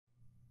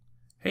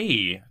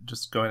Hey,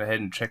 just going ahead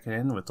and checking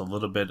in with a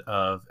little bit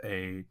of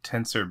a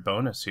tensor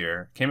bonus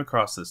here. Came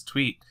across this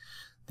tweet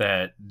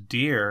that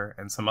deer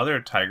and some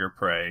other tiger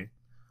prey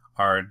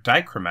are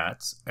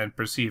dichromats and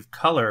perceive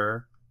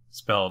color,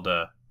 spelled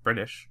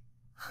British,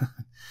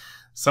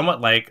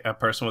 somewhat like a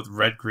person with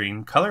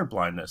red-green color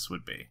blindness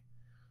would be.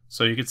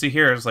 So you can see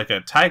here is like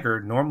a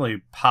tiger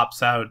normally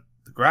pops out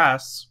the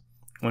grass.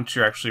 Once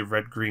you're actually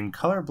red-green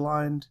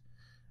colorblind,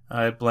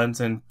 it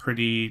blends in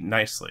pretty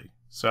nicely.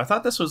 So I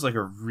thought this was like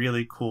a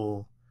really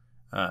cool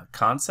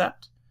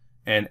concept,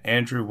 and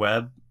Andrew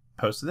Webb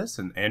posted this,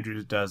 and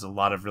Andrew does a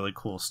lot of really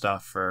cool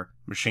stuff for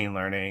machine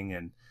learning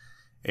and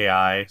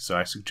AI, so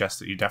I suggest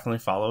that you definitely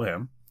follow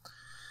him.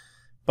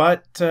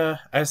 But I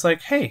was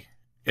like, hey,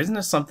 isn't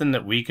this something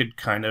that we could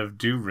kind of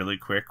do really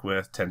quick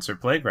with Tensor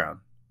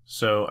Playground?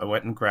 So I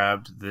went and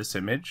grabbed this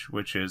image,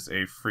 which is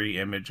a free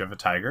image of a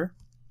tiger.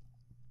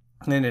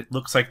 And it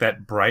looks like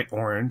that bright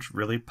orange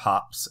really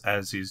pops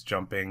as he's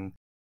jumping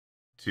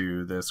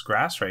to this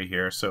grass right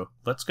here. So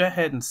let's go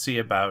ahead and see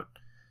about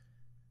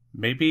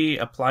maybe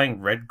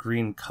applying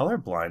red-green color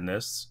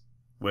blindness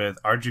with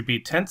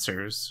RGB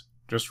tensors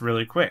just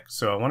really quick.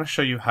 So I want to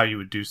show you how you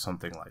would do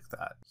something like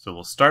that. So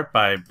we'll start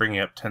by bringing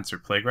up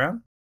Tensor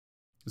Playground.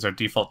 This is our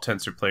default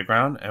Tensor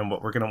Playground, and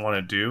what we're going to want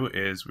to do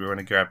is we want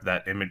to grab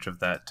that image of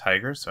that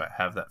tiger. So I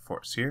have that for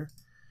us here.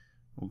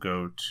 We'll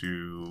go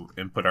to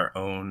input our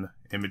own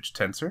image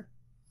tensor.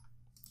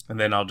 And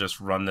then I'll just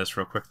run this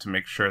real quick to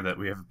make sure that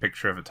we have a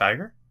picture of a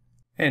tiger.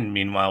 And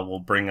meanwhile, we'll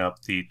bring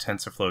up the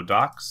TensorFlow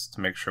docs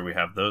to make sure we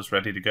have those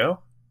ready to go.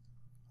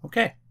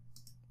 Okay.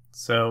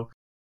 So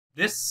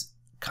this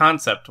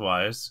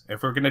concept-wise,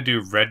 if we're going to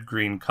do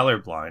red-green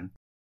colorblind,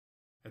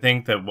 I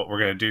think that what we're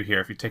going to do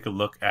here, if you take a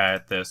look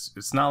at this,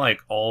 it's not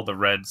like all the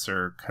reds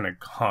are kind of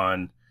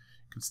gone.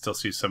 You can still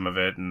see some of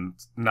it, and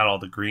not all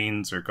the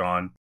greens are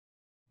gone.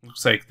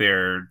 Looks like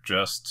they're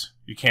just,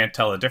 you can't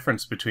tell a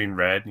difference between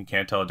red, and you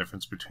can't tell a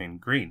difference between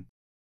green.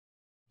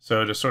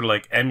 So to sort of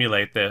like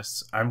emulate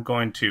this, I'm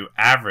going to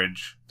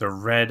average the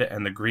red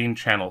and the green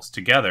channels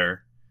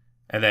together,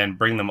 and then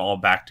bring them all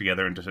back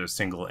together into a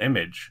single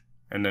image.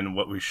 And then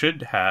what we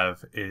should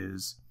have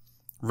is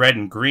red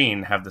and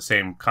green have the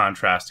same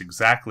contrast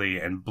exactly,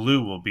 and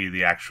blue will be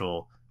the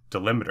actual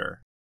delimiter.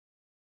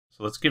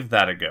 So let's give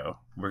that a go.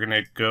 We're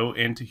going to go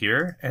into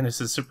here, and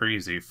this is super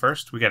easy.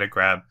 First, we got to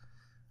grab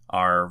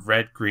our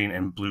red, green,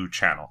 and blue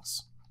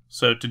channels.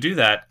 So to do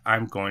that,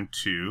 I'm going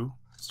to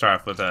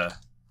start off with a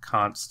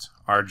const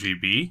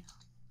RGB.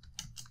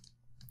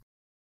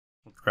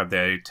 Let's grab the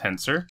A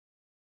tensor.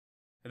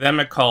 And then I'm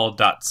going to call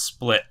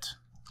 .split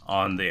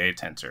on the A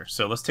tensor.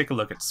 So let's take a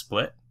look at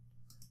split.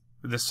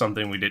 This is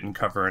something we didn't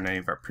cover in any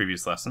of our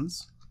previous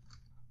lessons.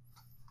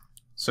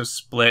 So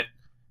split,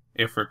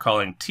 if we're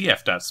calling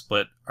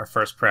tf.split, our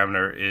first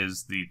parameter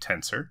is the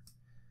tensor.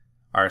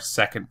 Our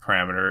second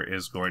parameter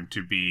is going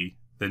to be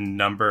the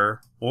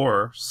number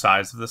or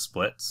size of the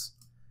splits.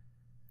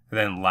 And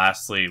then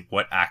lastly,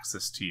 what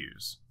axis to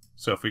use.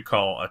 So if we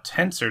call a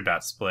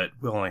tensor.split,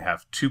 we'll only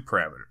have two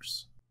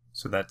parameters.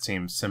 So that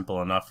seems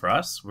simple enough for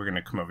us. We're going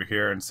to come over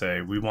here and say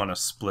we want to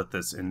split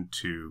this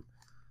into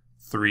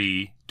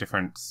three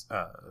different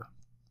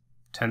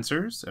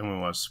tensors, and we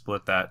want to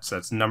split that, so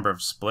that's number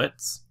of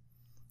splits.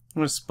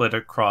 I'm going to split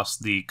across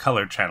the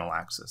color channel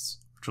axis,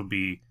 which will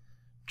be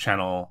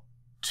channel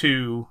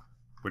 2,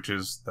 which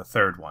is the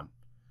third one.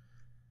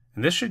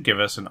 And this should give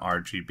us an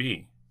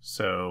RGB.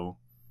 So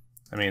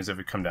that means if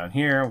we come down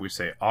here, we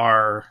say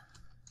R,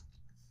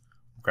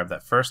 grab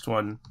that first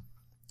one,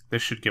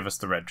 this should give us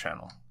the red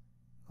channel.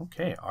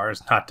 Okay, R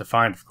is not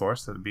defined, of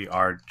course, that would be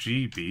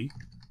RGB.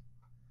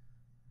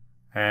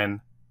 And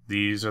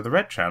these are the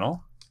red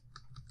channel.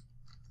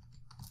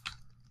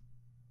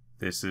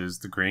 This is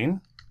the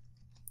green.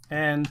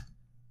 And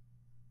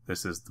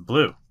this is the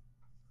blue.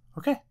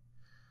 Okay.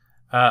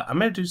 I'm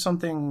going to do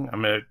something,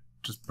 I'm going to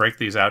just break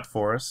these out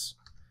for us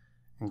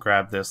and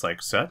grab this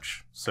like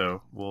such.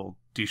 So we'll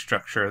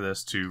destructure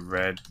this to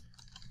red,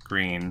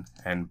 green,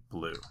 and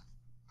blue.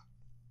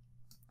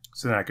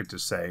 So then I could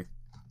just say,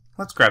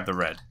 let's grab the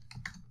red.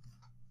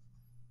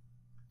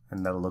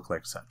 And that'll look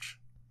like such.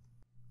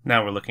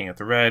 Now we're looking at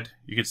the red.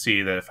 You can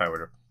see that if I were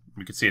to,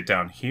 we could see it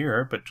down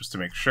here, but just to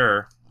make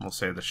sure, we'll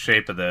say the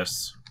shape of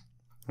this.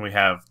 We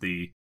have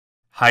the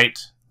height,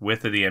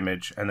 width of the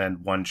image, and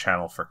then one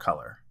channel for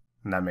color.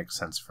 And that makes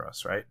sense for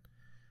us, right?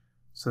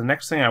 So the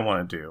next thing I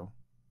want to do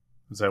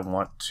is I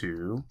want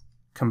to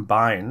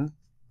combine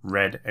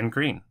red and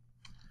green.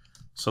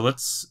 So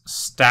let's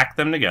stack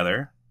them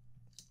together.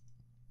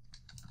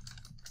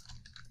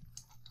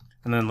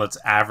 And then let's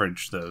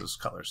average those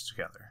colors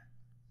together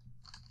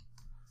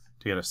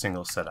to get a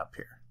single setup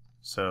here.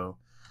 So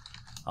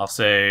I'll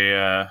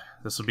say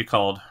this will be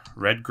called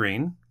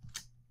red-green.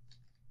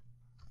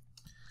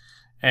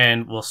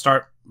 And we'll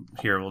start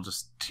here, we'll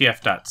just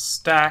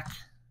tf.stack,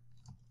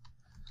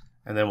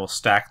 and then we'll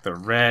stack the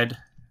red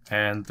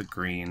and the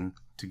green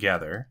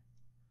together.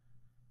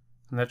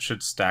 And that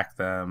should stack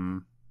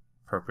them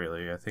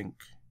appropriately, I think.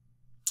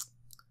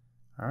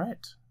 All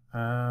right.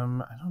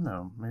 I don't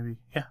know, maybe,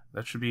 yeah,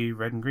 that should be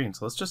red and green.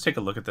 So let's just take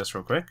a look at this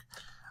real quick.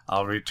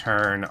 I'll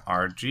return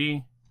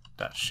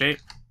rg.shape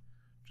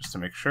just to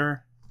make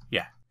sure.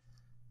 Yeah,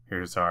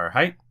 here's our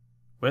height,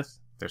 width,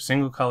 they're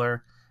single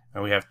color,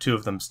 and we have two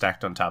of them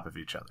stacked on top of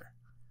each other.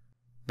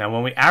 Now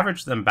when we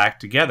average them back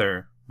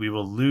together, we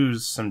will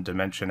lose some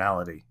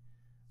dimensionality.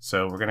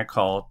 So we're going to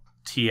call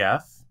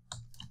tf.mean.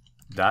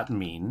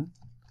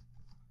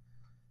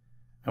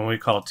 And when we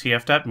call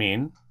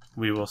tf.mean,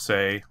 we will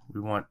say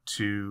we want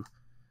to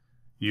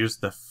use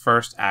the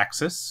first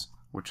axis,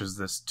 which is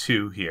this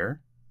 2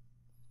 here.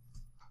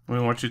 We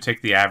want you to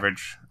take the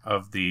average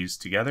of these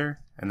together,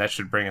 and that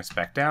should bring us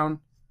back down.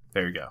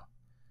 There you go.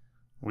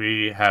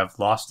 We have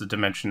lost the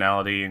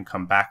dimensionality and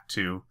come back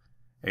to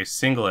a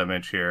single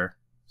image here.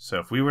 So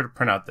if we were to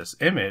print out this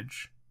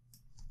image,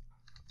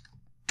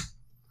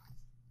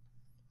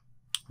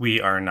 we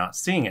are not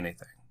seeing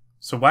anything.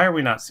 So why are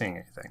we not seeing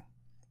anything?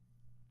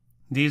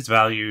 These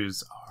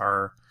values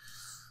are,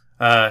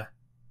 they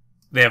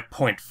have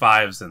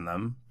 0.5s in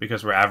them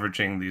because we're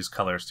averaging these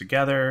colors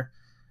together.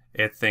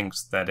 It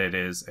thinks that it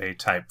is a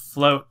type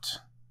float,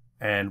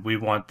 and we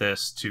want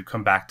this to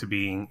come back to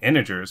being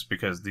integers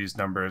because these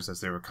numbers,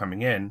 as they were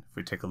coming in, if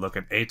we take a look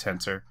at a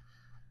tensor,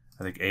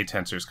 I think a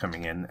tensor is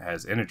coming in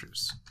as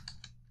integers.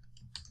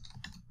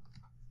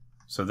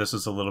 So this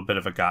is a little bit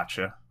of a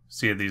gotcha.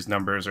 See, these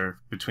numbers are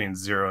between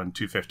 0 and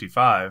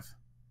 255,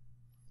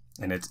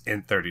 and it's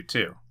int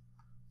 32.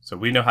 So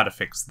we know how to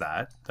fix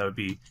that. That would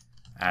be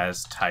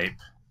as type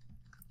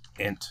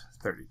int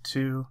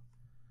 32.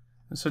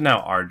 And so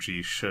now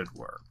RG should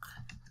work.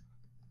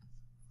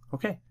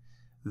 Okay,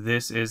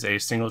 this is a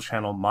single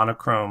channel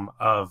monochrome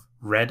of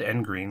red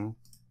and green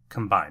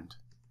combined.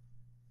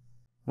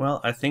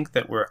 Well, I think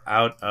that we're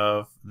out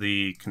of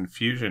the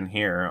confusion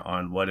here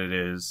on what it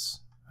is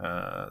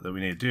that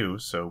we need to do.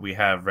 So we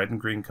have red and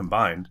green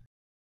combined,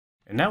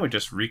 and now we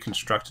just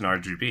reconstruct an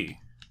RGB.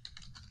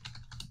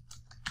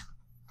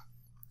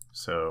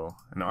 So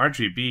an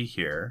RGB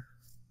here,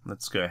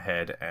 let's go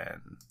ahead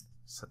and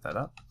set that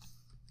up.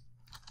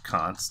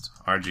 Const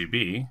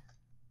RGB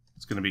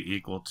is going to be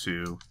equal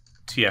to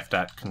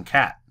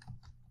tf.concat,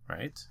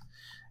 right?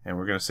 And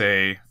we're going to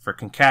say for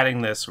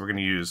concating this, we're going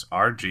to use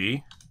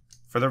RG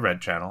for the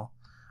red channel,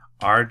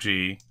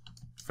 RG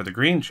for the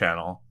green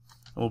channel.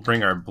 We'll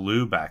bring our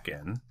blue back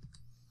in,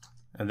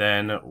 and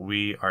then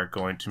we are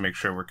going to make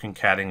sure we're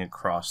concatenating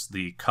across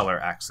the color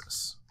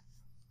axis.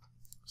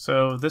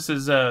 So this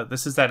is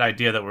that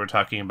idea that we were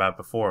talking about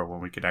before, when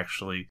we could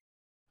actually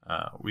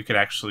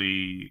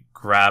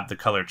grab the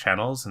color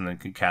channels and then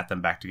concat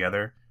them back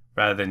together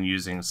rather than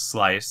using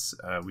slice.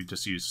 We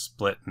just use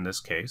split in this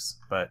case,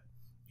 but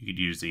you could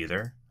use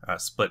either.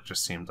 Split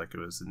just seemed like it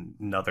was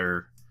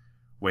another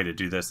way to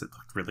do this that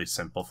looked really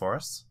simple for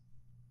us.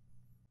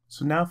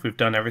 So now if we've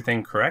done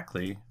everything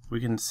correctly, we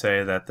can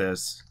say that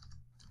this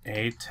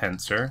a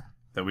tensor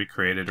that we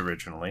created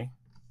originally,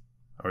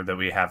 or that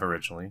we have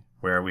originally,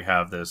 where we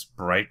have this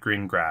bright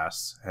green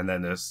grass and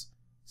then this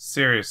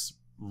serious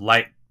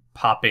light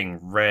popping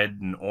red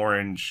and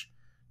orange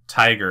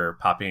tiger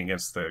popping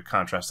against the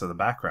contrast of the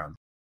background.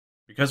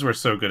 Because we're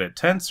so good at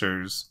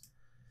tensors,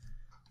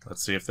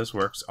 let's see if this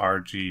works.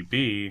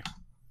 RGB.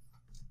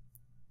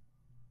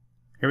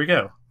 Here we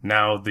go.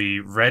 Now the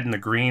red and the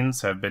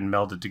greens have been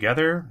melded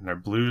together, and our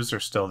blues are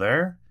still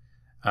there.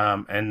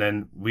 And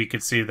then we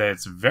could see that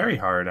it's very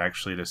hard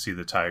actually to see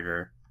the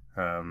tiger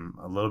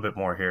a little bit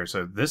more here.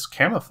 So this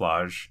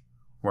camouflage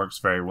works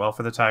very well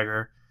for the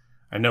tiger.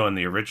 I know in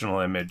the original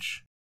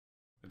image,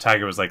 the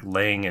tiger was like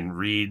laying in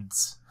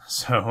reeds,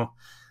 so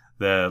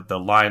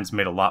the lines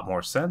made a lot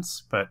more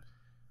sense. But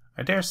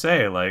I dare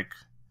say, like,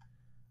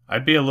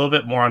 I'd be a little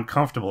bit more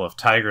uncomfortable if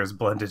tigers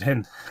blended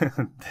in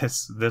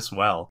this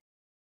well.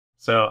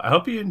 So I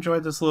hope you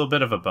enjoyed this little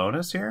bit of a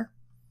bonus here,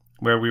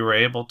 where we were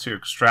able to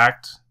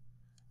extract,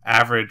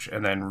 average,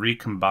 and then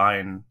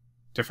recombine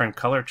different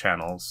color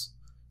channels,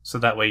 so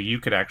that way you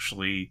could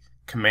actually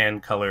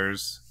command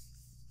colors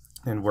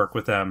and work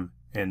with them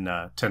in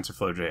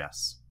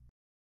TensorFlow.js.